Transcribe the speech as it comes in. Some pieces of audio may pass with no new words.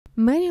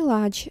Many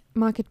large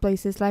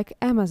marketplaces like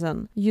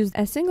Amazon use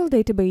a single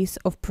database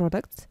of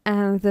products,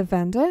 and the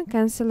vendor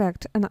can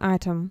select an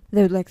item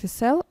they would like to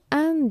sell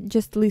and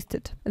just list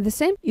it. The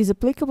same is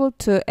applicable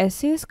to a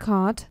CS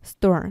card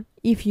store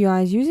if you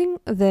are using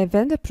the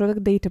vendor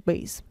product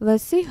database.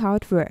 Let's see how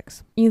it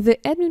works. In the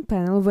admin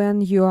panel, when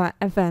you are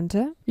a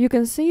vendor, you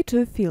can see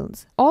two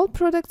fields: all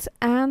products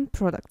and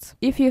products.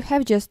 If you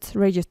have just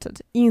registered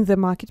in the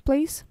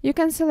marketplace, you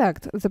can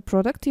select the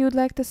product you would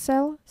like to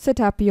sell, set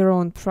up your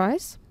own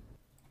price,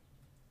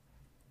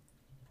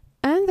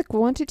 and the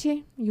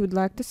quantity you would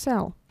like to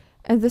sell.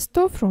 At the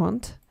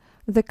storefront,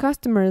 the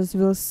customers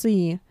will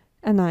see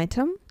an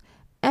item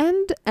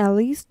and a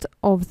list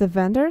of the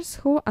vendors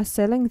who are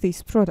selling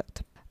this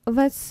product.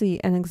 Let's see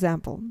an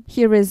example.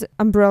 Here is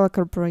Umbrella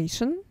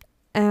Corporation,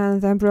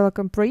 and the Umbrella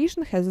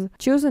Corporation has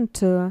chosen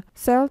to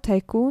sell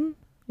Tycoon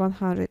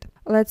 100.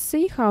 Let's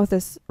see how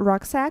this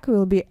rucksack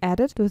will be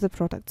added to the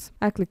products.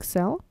 I click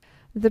Sell.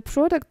 The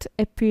product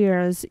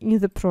appears in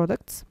the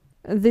products.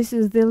 This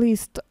is the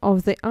list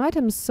of the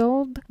items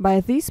sold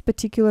by this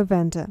particular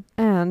vendor.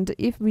 And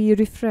if we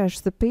refresh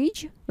the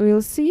page,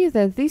 we'll see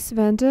that this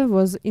vendor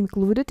was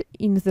included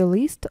in the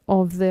list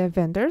of the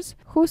vendors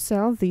who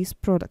sell this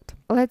product.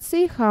 Let's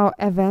see how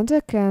a vendor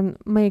can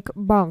make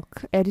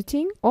bulk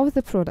editing of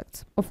the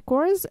products. Of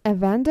course, a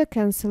vendor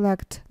can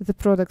select the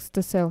products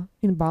to sell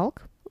in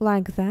bulk,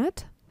 like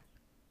that.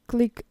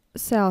 Click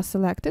Sell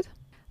Selected,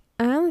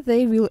 and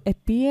they will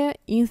appear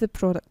in the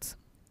products.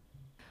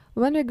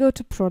 When we go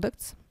to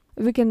products,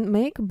 we can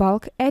make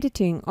bulk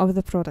editing of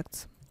the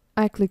products.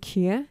 I click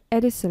here,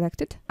 Edit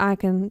Selected. I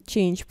can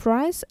change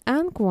price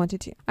and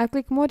quantity. I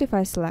click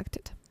Modify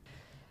Selected.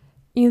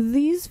 In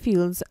these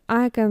fields,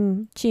 I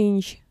can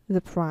change the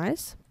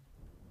price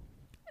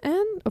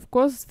and, of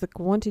course, the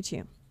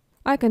quantity.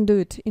 I can do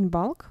it in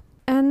bulk.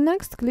 And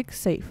next, click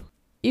Save.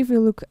 If we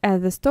look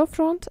at the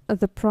storefront,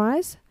 the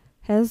price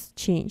has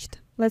changed.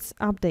 Let's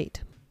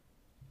update.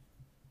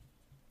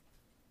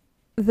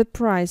 The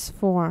price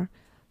for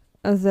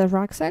the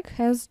rucksack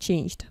has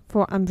changed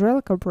for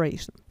Umbrella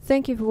Corporation.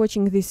 Thank you for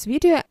watching this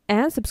video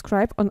and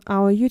subscribe on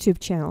our YouTube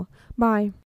channel. Bye!